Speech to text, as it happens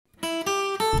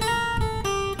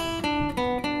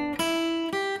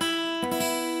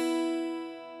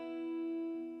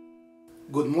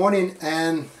Good morning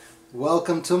and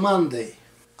welcome to Monday.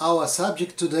 Our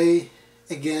subject today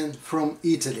again from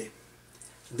Italy.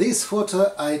 This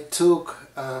photo I took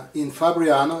in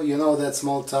Fabriano, you know that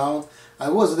small town. I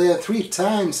was there 3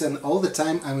 times and all the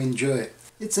time I enjoy it.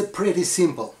 It's a pretty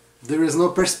simple. There is no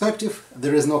perspective,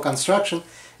 there is no construction.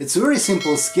 It's a very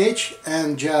simple sketch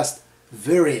and just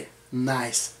very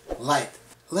nice light.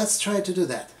 Let's try to do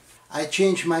that. I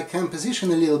changed my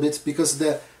composition a little bit because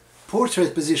the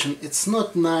portrait position, it's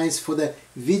not nice for the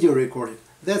video recording.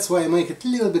 That's why I make it a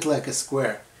little bit like a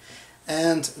square.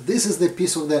 And this is the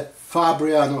piece of the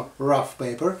Fabriano rough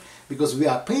paper, because we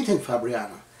are painting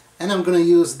Fabriano. And I'm gonna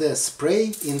use the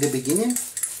spray in the beginning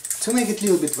to make it a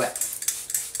little bit wet.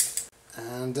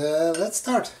 And let's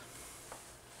start.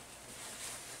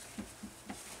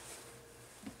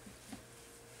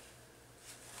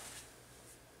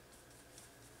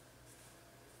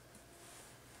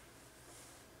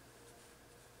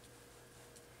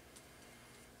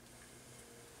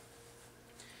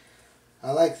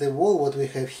 I like the wall what we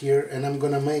have here, and I'm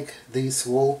gonna make this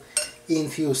wall in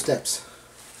few steps.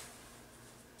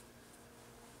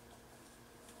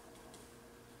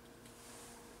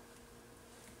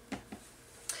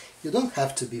 You don't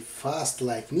have to be fast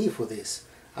like me for this.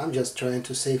 I'm just trying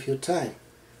to save you time,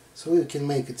 so you can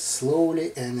make it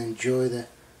slowly and enjoy the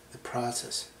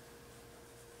process.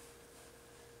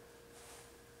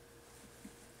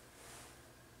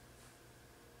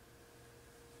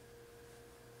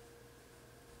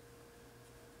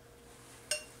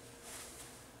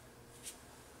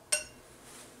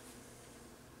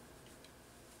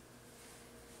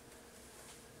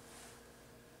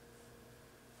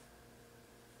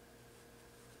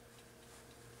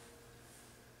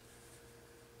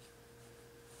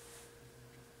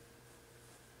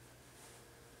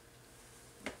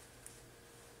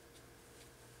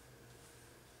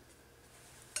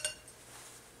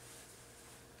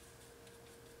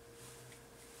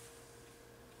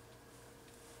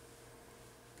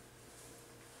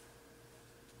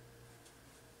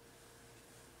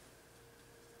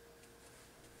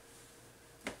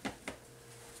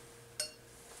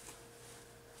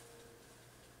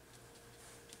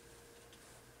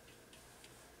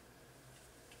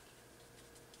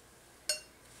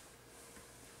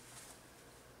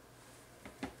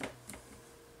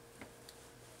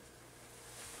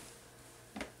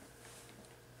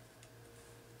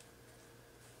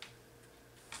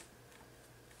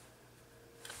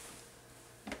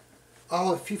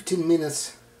 Our 15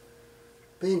 minutes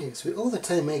paintings, we all the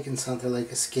time making something like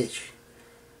a sketch.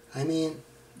 I mean,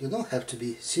 you don't have to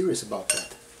be serious about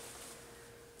that.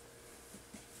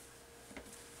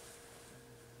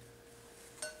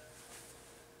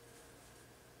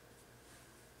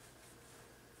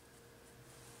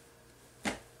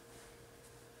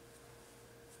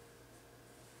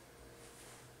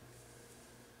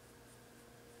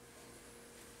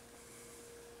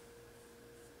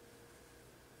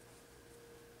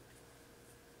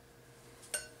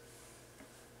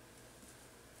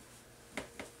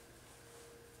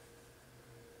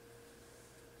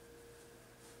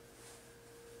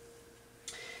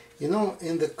 You know,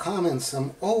 in the comments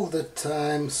I'm all the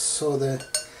time saw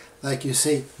like you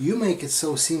say, you make it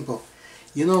so simple.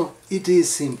 You know, it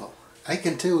is simple. I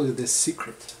can tell you the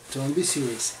secret. Don't be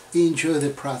serious. Enjoy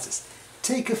the process.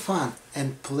 Take a fun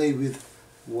and play with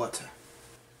water.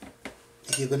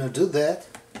 If you're gonna do that,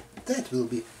 that will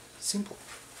be simple.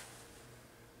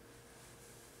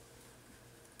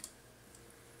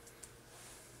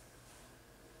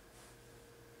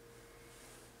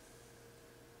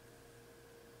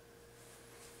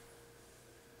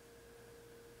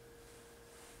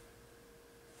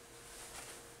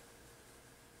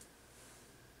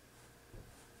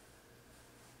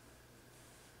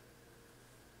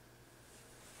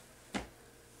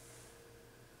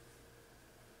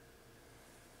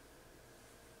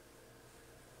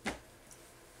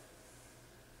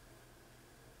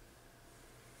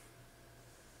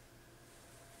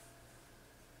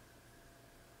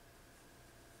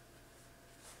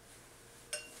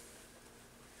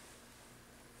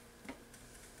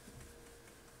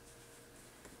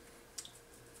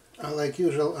 Like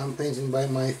usual, I'm painting by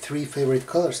my 3 favorite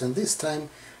colors, and this time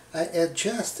I add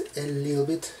just a little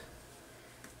bit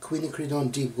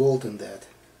Quinacridone deep gold in that.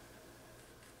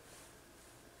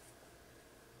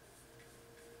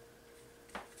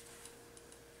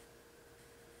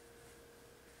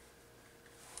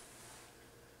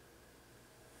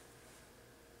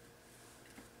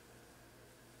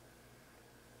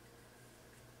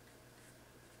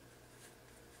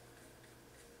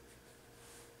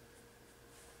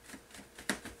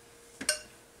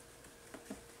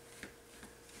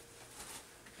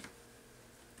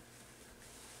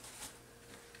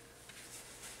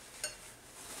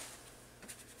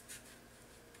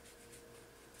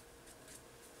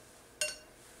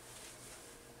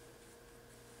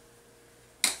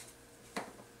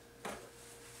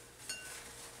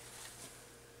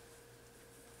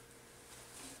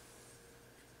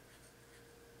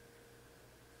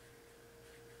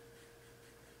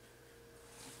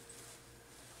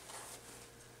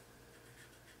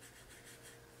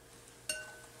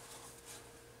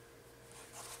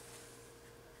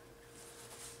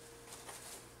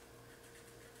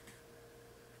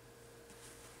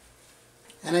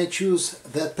 And I choose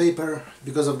that paper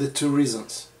because of the two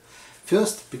reasons.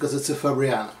 First, because it's a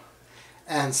Fabriano,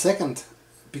 and second,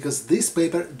 because this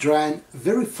paper dries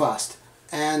very fast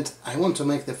and I want to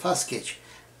make the fast sketch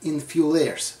in few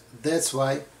layers. That's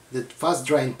why the fast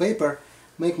drying paper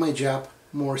make my job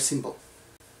more simple.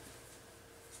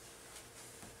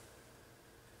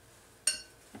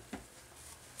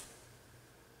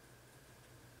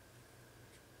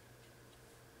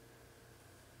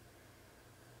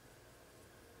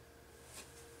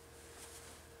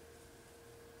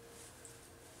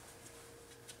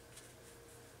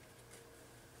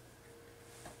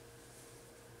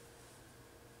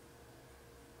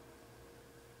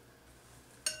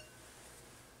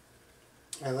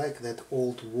 I like that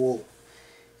old wall.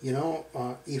 You know,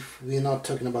 if we're not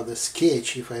talking about the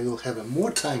sketch, if I will have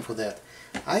more time for that,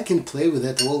 I can play with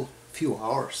that wall few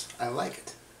hours. I like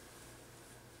it.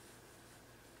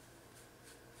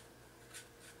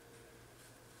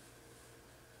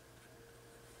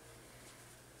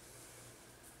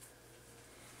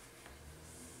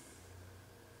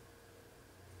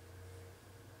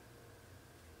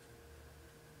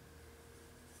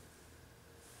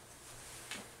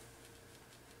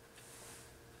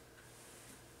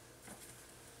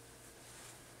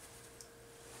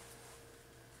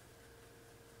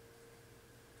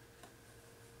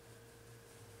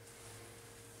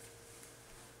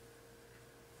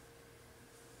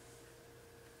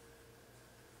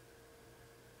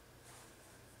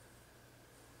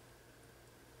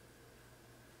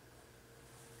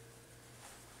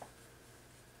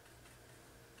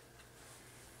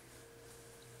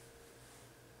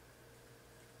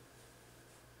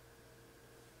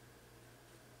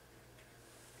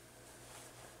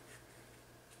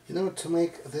 You know, to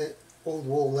make the old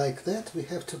wall like that, we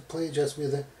have to play just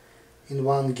with in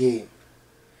one game.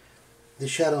 The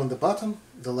shadow on the bottom,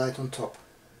 the light on top.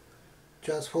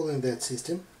 Just following that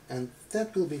system, and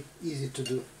that will be easy to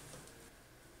do.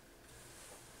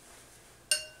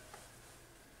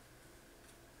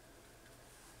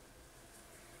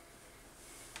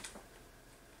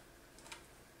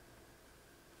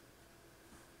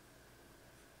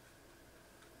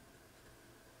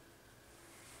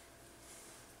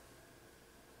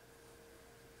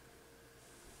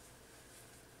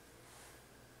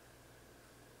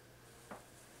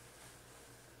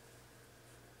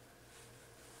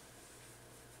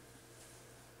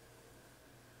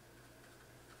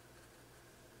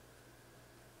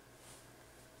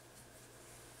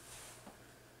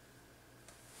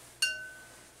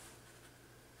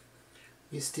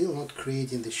 We're still not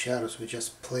creating the shadows, we're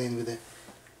just playing with the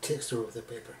texture of the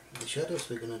paper. The shadows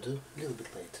we're gonna do a little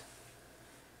bit late.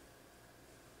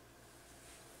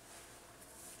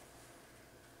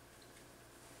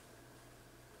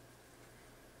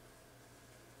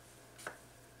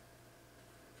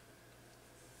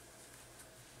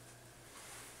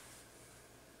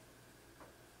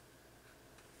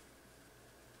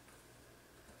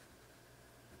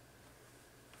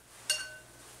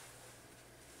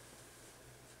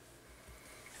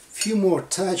 Few more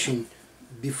touching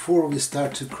before we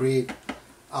start to create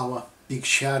our big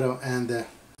shadow and the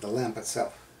lamp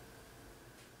itself.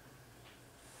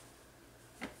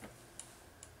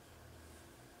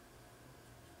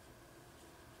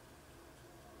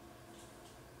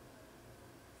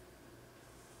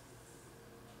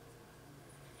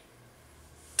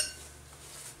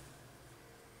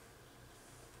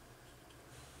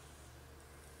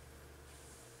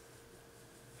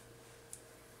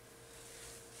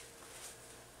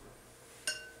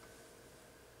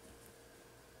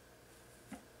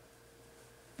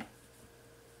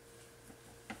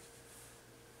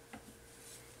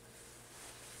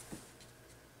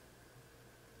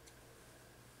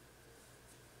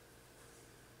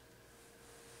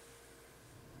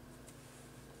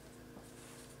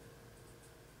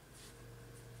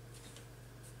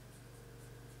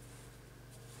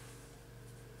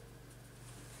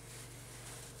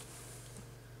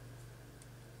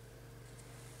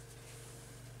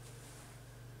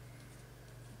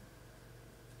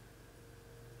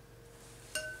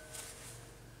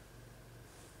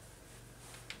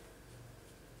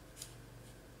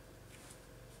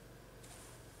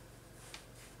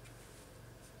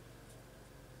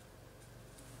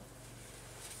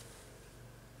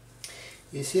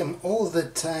 You see, I'm all the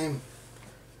time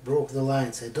broke the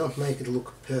lines. I don't make it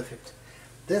look perfect.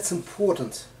 That's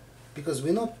important because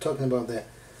we're not talking about the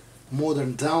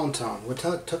modern downtown. We're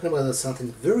talking about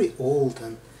something very old,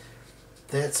 and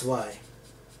that's why.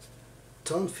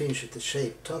 Don't finish it the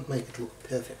shape. Don't make it look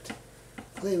perfect.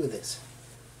 Play with this.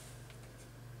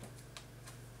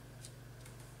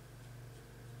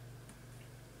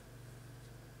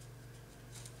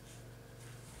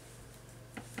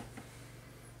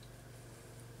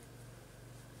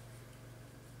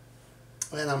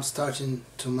 and I'm starting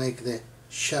to make the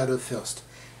shadow first,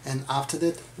 and after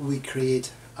that we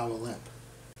create our lamp.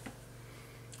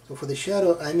 So for the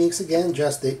shadow I mix again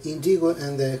just the indigo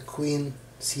and the Queen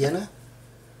Sienna.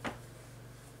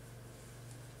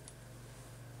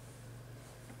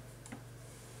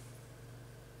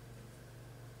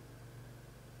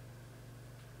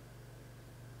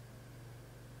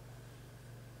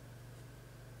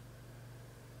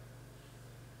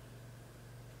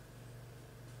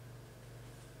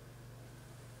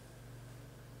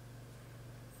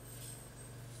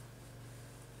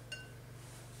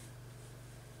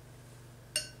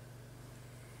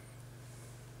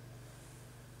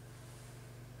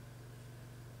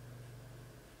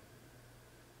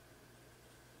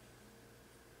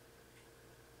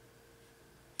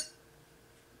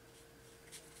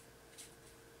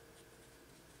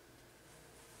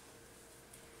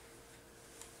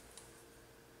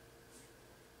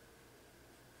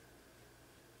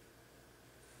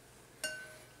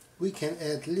 We can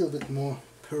add a little bit more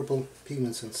purple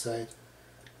pigments inside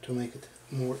to make it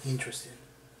more interesting.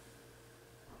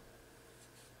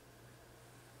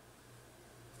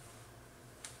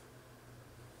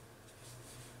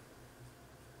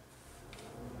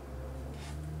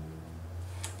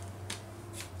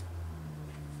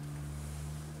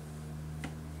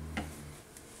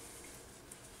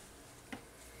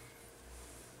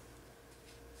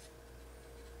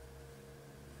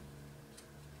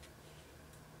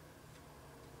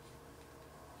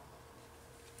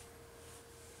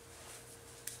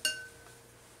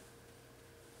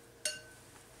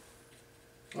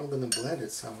 I'm gonna blend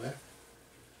it somewhere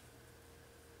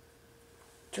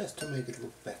just to make it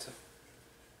look better.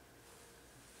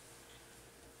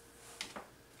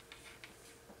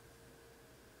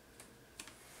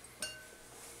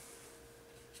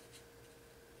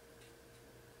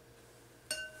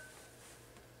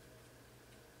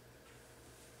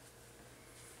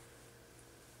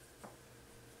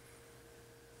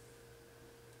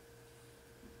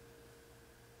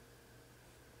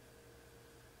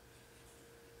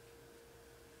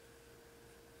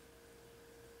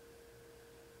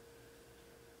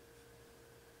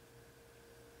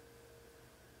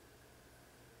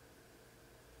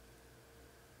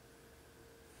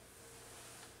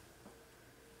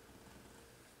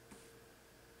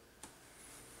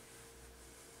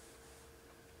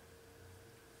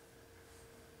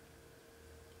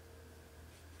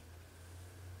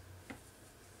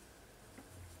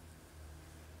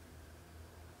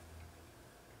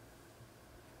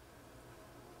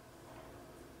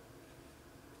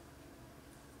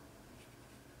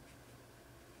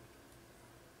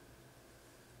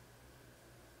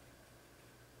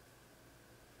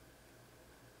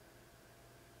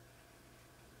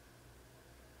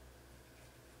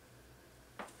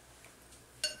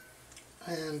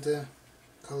 And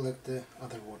collect the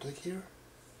other water here.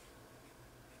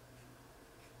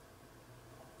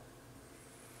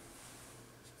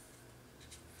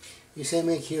 You see, I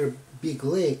make here a big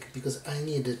lake because I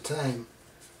need the time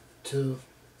to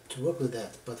work with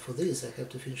that, but for this I have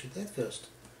to finish that first.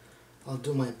 I'll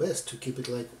do my best to keep it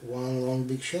like one long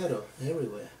big shadow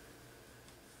everywhere.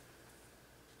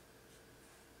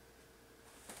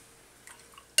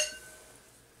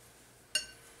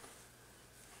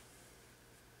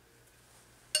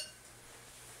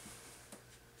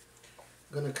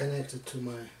 I'm gonna connect it to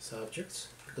my subjects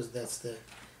because that's the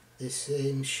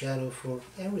same shadow for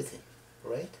everything,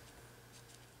 right?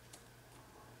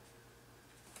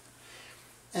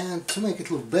 And to make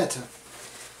it look better,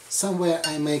 somewhere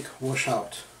I make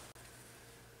washout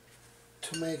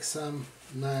to make some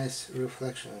nice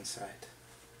reflection inside.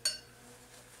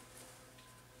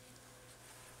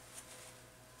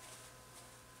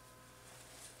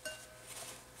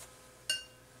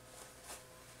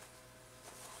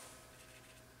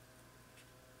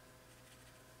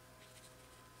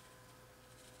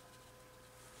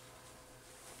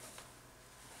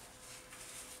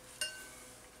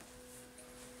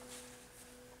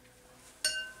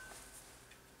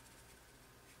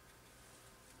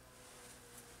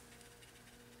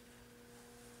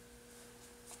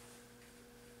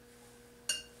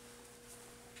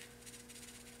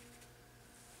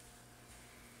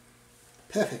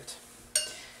 Perfect.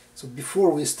 So before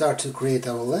we start to create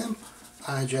our lamp,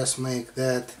 I just make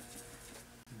that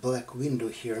black window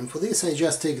here, and for this I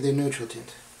just take the neutral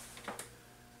tint.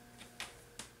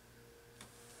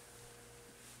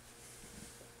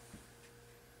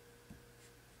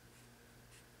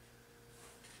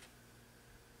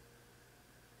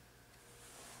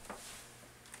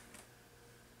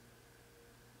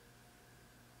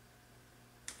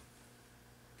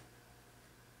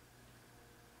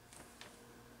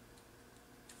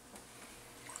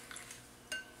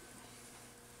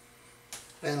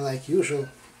 And like usual,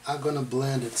 I'm gonna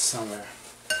blend it somewhere.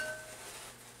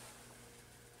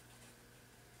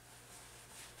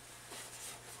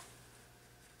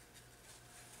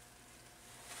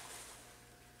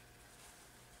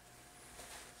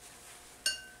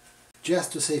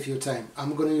 Just to save you time,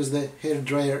 I'm gonna use the hair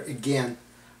dryer again,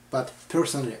 but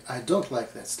personally I don't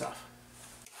like that stuff.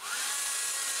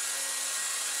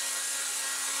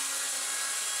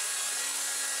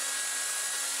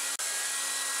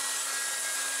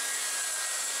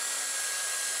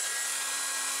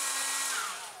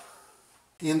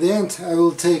 In the end, I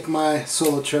will take my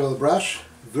solo travel brush,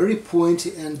 very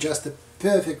pointy and just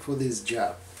perfect for this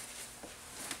job.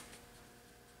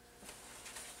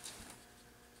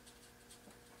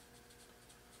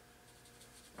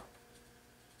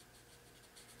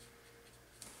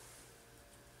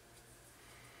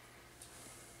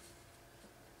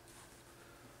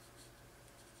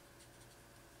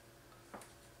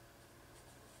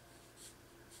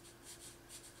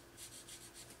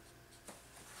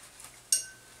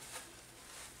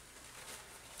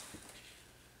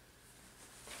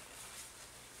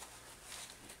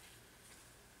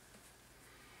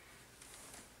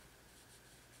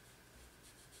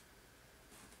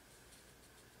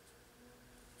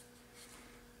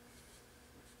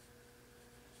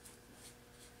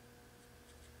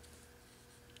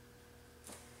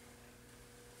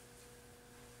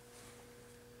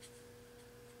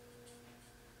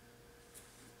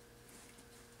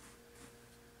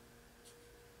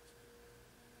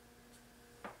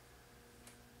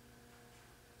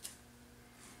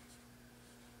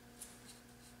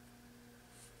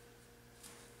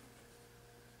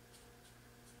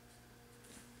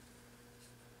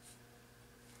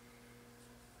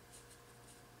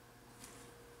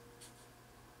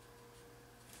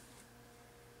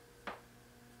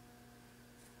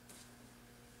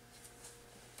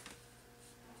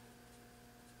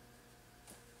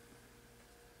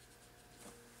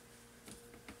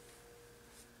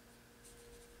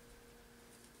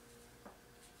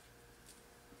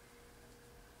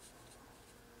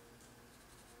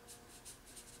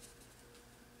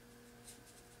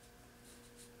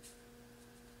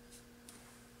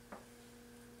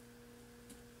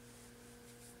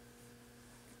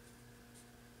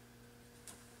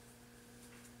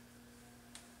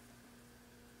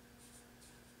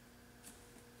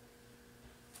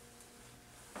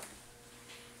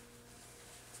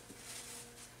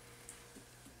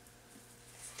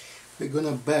 We're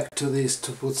gonna back to this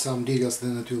to put some details,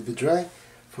 then it will be dry.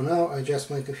 For now I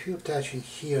just make a few touches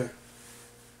here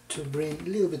to bring a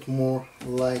little bit more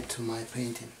light to my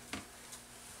painting.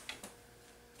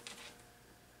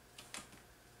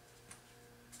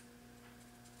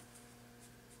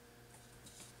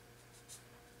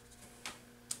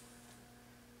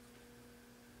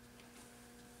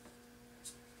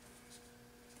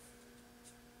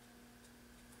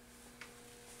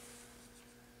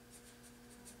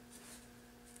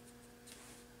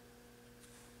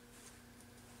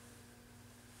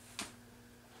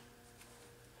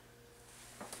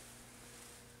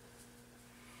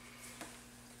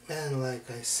 And like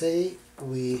I say,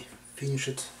 we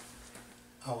finished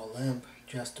our lamp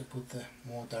just to put the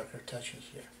more darker touch in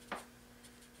here.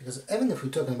 Because even if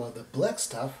we're talking about the black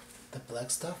stuff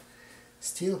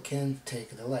still can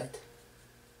take the light.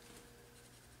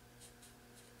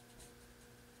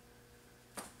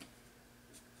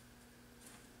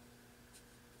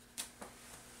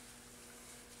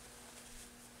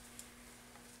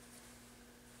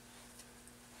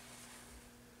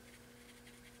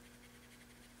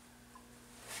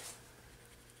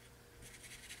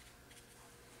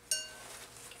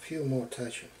 Few more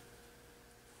touching.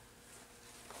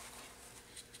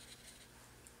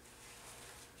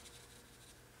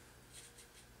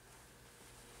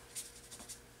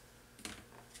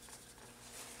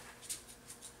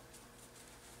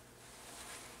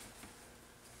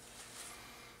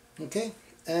 Okay,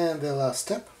 and the last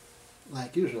step,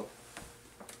 like usual.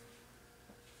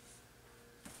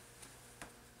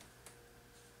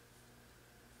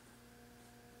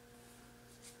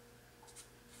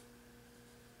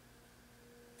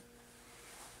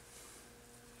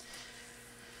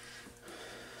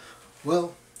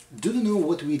 Well, do you know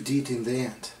what we did in the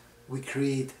end? We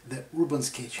create the urban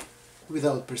sketch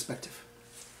without perspective.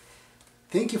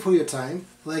 Thank you for your time.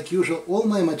 Like usual, all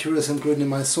my materials, including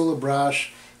my solo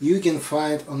brush, you can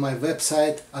find on my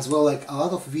website, as well like a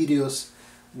lot of videos,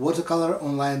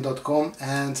 watercoloronline.com,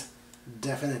 and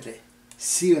definitely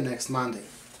see you next Monday.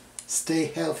 Stay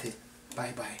healthy.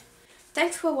 Bye bye.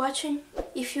 Thanks for watching.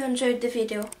 If you enjoyed the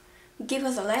video, give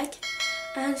us a like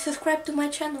and subscribe to my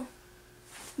channel.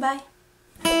 Bye.